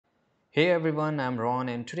Hey everyone, I'm Ron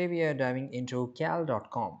and today we are diving into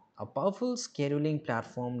cal.com, a powerful scheduling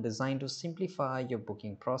platform designed to simplify your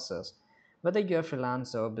booking process. Whether you're a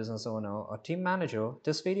freelancer, business owner, or team manager,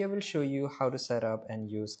 this video will show you how to set up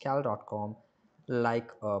and use cal.com like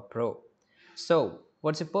a pro. So,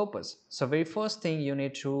 what's the purpose? So, very first thing you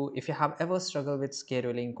need to, if you have ever struggled with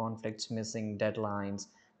scheduling conflicts, missing deadlines,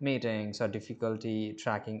 meetings, or difficulty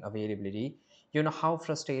tracking availability, you know how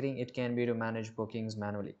frustrating it can be to manage bookings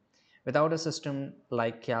manually. Without a system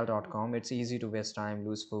like cal.com, it's easy to waste time,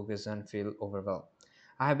 lose focus, and feel overwhelmed.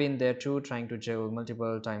 I have been there too, trying to juggle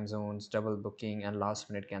multiple time zones, double booking, and last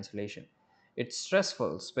minute cancellation. It's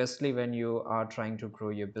stressful, especially when you are trying to grow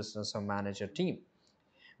your business or manage a team,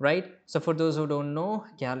 right? So, for those who don't know,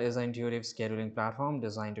 Cal is an intuitive scheduling platform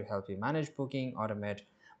designed to help you manage booking, automate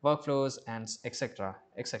workflows, and etc.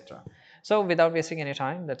 etc. So, without wasting any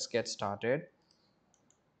time, let's get started.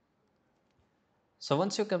 So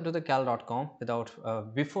once you come to the cal.com without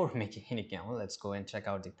before making any account, let's go and check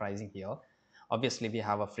out the pricing here. Obviously, we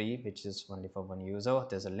have a free, which is only for one user.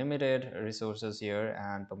 There's a limited resources here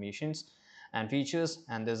and permissions and features,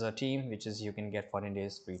 and there's a team which is you can get 14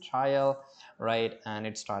 days free trial, right? And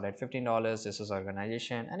it started at $15. This is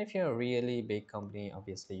organization, and if you're a really big company,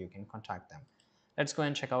 obviously you can contact them. Let's go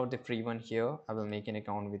and check out the free one here. I will make an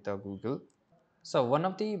account with Google. So one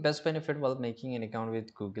of the best benefit while making an account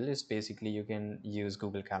with Google is basically you can use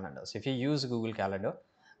Google Calendars. If you use Google Calendar,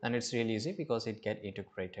 then it's really easy because it get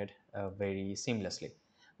integrated very seamlessly,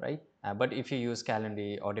 right? But if you use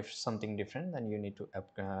Calendly or if something different, then you need to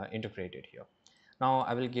integrate it here. Now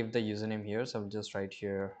I will give the username here. So I'll just write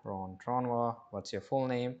here Ron Tronwa. What's your full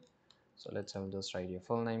name? So let's I'll just write your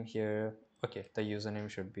full name here. Okay, the username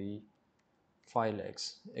should be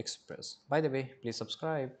Filex Express. By the way, please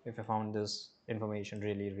subscribe if you found this information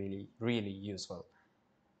really useful.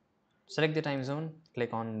 Select the time zone,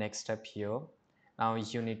 click on next step here. Now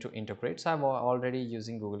you need to integrate. So I'm already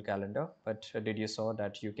using Google Calendar, but did you saw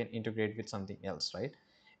that you can integrate with something else, right?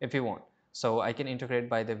 If you want. So I can integrate,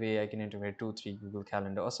 by the way, I can integrate 2, 3 Google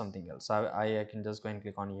Calendar or something else. So I can just go and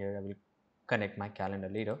click on here. I will connect my calendar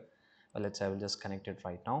later. But let's say I will just connect it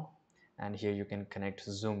right now. And here you can connect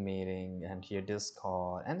Zoom meeting and here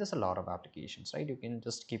Discord, and there's a lot of applications, right? You can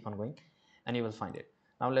just keep on going and you will find it.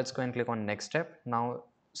 Now let's go and click on next step. Now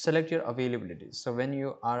select your availability. So when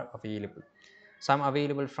you are available, so I'm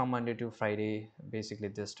available from Monday to Friday, basically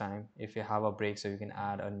this time. If you have a break, so you can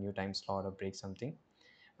add a new time slot or break something,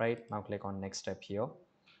 right? Now click on next step here,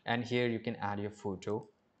 and here you can add your photo.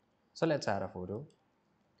 So let's add a photo.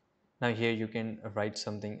 Now here you can write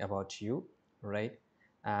something about you, right?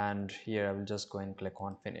 And here I will just go and click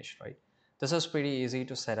on finish, right? This is pretty easy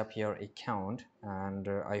to set up your account, and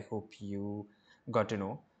I hope you got to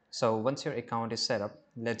know. So once your account is set up,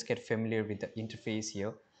 let's get familiar with the interface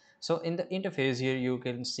here. So in the interface here, you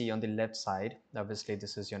can see on the left side, obviously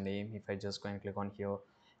this is your name. If I just go and click on here,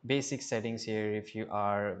 basic settings here, if you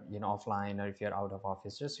are offline or if you're out of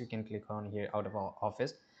office, just you can click on here out of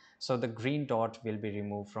office. So the green dot will be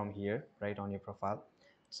removed from here, right, on your profile.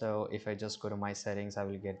 So if I just go to my settings, I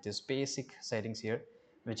will get this basic settings here,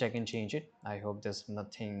 which I can change it. I hope there's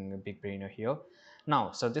nothing big brainer here.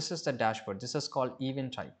 Now, so this is the dashboard. This is called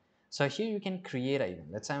event type. So here you can create an event.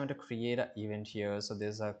 Let's say I want to create an event here. So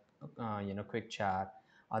there's a quick chat.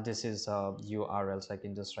 This is a URL, so I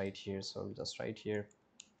can just write here. So I'll just write here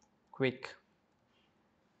quick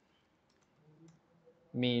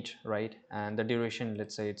meet, right? And the duration,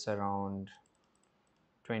 let's say it's around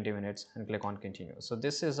 20 minutes, and click on continue. So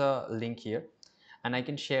this is a link here, and I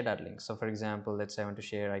can share that link. So for example, let's say I want to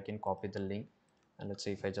share, I can copy the link, and let's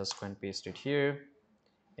say if I just go and paste it here,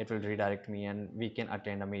 it will redirect me and we can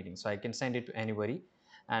attend a meeting. So I can send it to anybody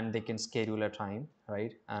and they can schedule a time,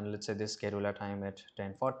 right? And let's say they schedule a time at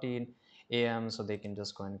 10:14 a.m. so they can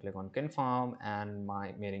just go and click on confirm, and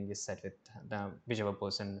my meeting is set with the whichever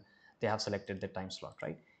person they have selected the time slot,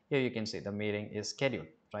 right? Here you can see the meeting is scheduled,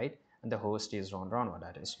 right? And the host is Ron Ronwa,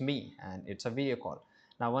 that is me, and it's a video call.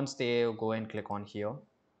 Now once they go and click on here,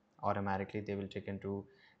 automatically they will take into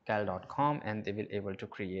cal.com and they will able to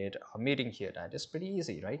create a meeting here. That is pretty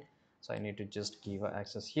easy, right? So I need to just give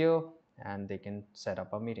access here and they can set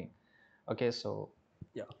up a meeting. Okay, so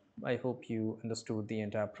yeah, I hope you understood the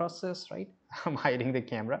entire process, right? I'm hiding the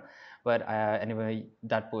camera, but anyway,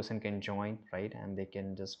 that person can join, right? And they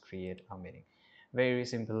can just create a meeting. Very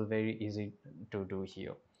simple, very easy to do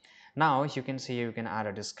here. Now you can see you can add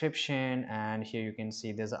a description, and here you can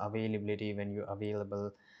see there's availability when you're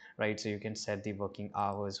available, right? So you can set the working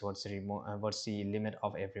hours, what's the limit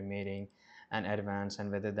of every meeting, and advance, and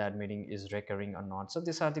whether that meeting is recurring or not. So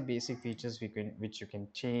these are the basic features which you can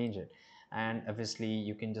change it. and obviously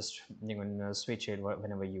you can just switch it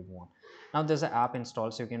whenever you want. Now there's an app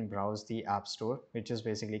installed, so you can browse the app store, which is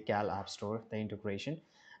basically Cal App Store, the integration.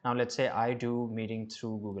 Now let's say I do meeting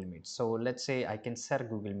through Google Meet. So let's say I can set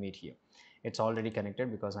Google Meet here. It's already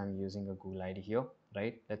connected because I'm using a Google ID here,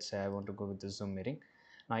 right? Let's say I want to go with the Zoom meeting.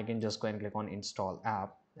 Now I can just go and click on install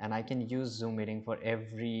app, and I can use Zoom meeting for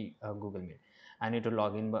every Google Meet. I need to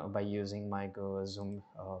log in by using my Zoom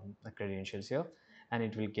credentials here, and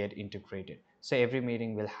it will get integrated. So every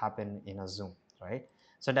meeting will happen in a Zoom, right?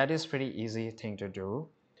 So that is pretty easy thing to do.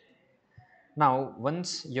 Now,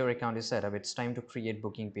 once your account is set up, it's time to create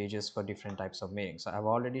booking pages for different types of meetings. So I've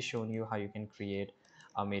already shown you how you can create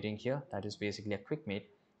a meeting here. That is basically a quick meet.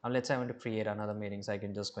 Now let's say I want to create another meeting. So I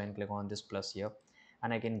can just go and click on this plus here,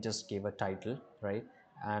 and I can just give a title, right?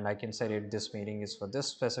 And I can say it this meeting is for this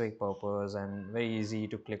specific purpose, and very easy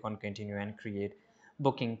to click on continue and create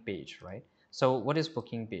booking page, right? So what is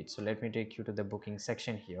booking page? So let me take you to the booking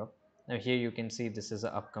section here. Now here you can see this is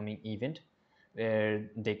an upcoming event where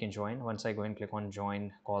they can join. Once I go and click on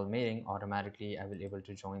join call meeting, automatically I will able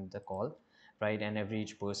to join the call, right? And every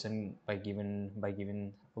each person by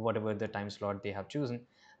given whatever the time slot they have chosen,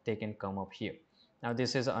 they can come up here. Now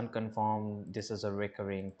this is unconfirmed, this is a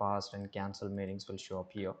recurring, past and cancel meetings will show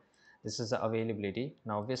up here. This is the availability.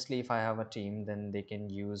 Now obviously if I have a team, then they can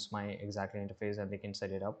use my exactly interface and they can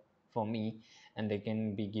set it up for me, and they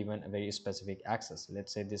can be given a very specific access.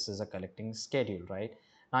 Let's say this is a collecting schedule, right?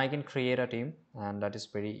 Now I can create a team, and that is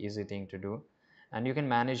pretty easy thing to do. And you can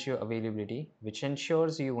manage your availability, which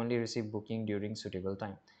ensures you only receive booking during suitable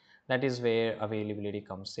time. That is where availability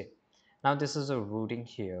comes in. Now this is a routing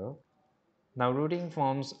here. Now, routing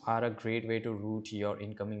forms are a great way to route your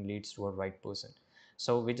incoming leads to a right person.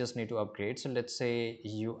 So we just need to upgrade. So let's say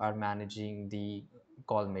you are managing the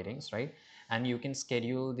call meetings, right? And you can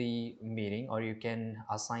schedule the meeting, or you can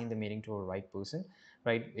assign the meeting to a right person,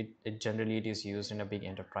 right? It generally it is used in a big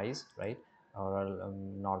enterprise, right? Or a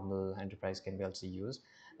normal enterprise can be also used.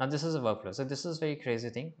 Now this is a workflow. So this is very crazy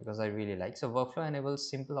thing because I really like. So workflow enables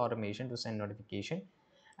simple automation to send notification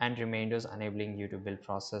and reminders, enabling you to build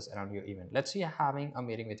process around your event. Let's say you're having a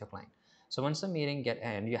meeting with your client. So once the meeting get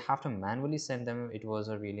end, you have to manually send them, it was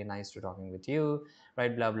a really nice to talking with you,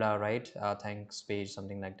 right? Blah blah, right? Thanks page,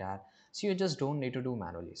 something like that. So you just don't need to do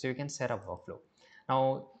manually. So you can set up workflow.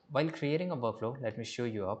 Now, while creating a workflow, let me show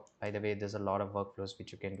you up. By the way, there's a lot of workflows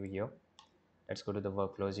which you can do here. Let's go to the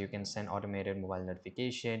workflows. You can send automated mobile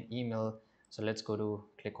notification, email. So let's go to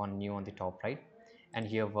click on new on the top right, and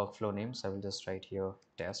here workflow names. I will just write here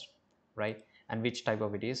test, right? And which type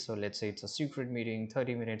of it is. So let's say it's a secret meeting,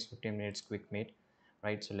 30 minutes, 15 minutes, quick meet,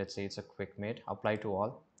 right? So let's say it's a quick meet, apply to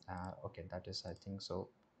all. Okay, that is, I think so.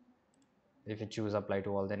 If you choose apply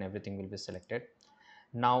to all, then everything will be selected.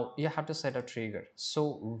 Now you have to set a trigger.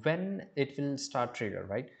 So when it will start trigger,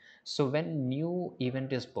 right? So when new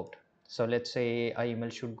event is booked, so let's say a email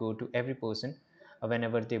should go to every person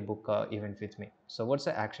whenever they book a event with me. So what's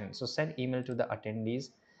the action? So send email to the attendees,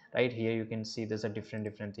 right? Here you can see there's a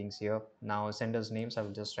different things here. Now senders names, I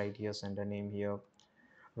will just write here sender name here,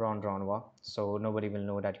 Ron Ronwa, so nobody will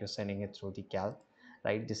know that you're sending it through the cal,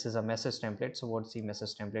 right? This is a message template. So what's the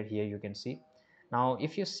message template? Here you can see. Now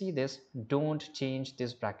if you see this, don't change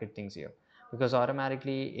this bracket things here, because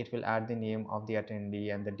automatically it will add the name of the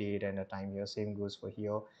attendee and the date and the time here. Same goes for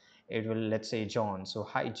here. It will, let's say John, so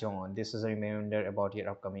hi John, this is a reminder about your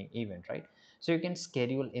upcoming event, right? So you can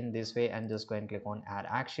schedule in this way and just go and click on add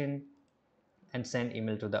action and send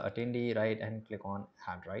email to the attendee, right? And click on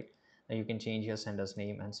add, right? Now you can change your sender's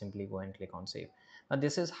name and simply go and click on save. Now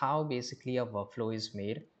this is how basically a workflow is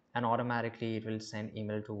made, and automatically it will send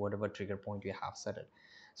email to whatever trigger point you have set it.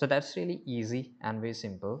 So that's really easy and very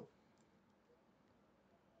simple.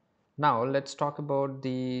 Now let's talk about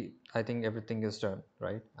the, I think everything is done,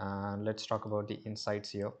 right? And let's talk about the insights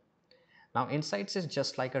here. Now insights is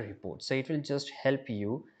just like a report, so it will just help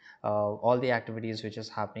you all the activities which is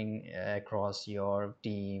happening across your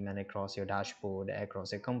team and across your dashboard,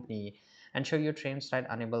 across your company, and show you trends that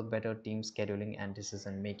enable better team scheduling and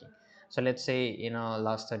decision making. So let's say in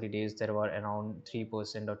last 30 days there were around 3%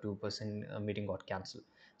 or 2% meeting got cancelled.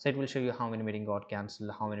 So it will show you how many meeting got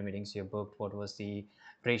cancelled, how many meetings you booked, what was the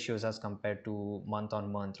ratios as compared to month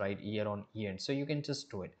on month, right? Year on year. So you can just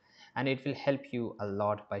do it, and it will help you a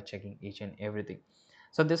lot by checking each and everything.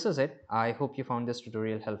 So this is it. I hope you found this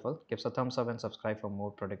tutorial helpful. Give us a thumbs up and subscribe for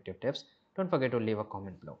more productive tips. Don't forget to leave a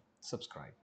comment below. Subscribe.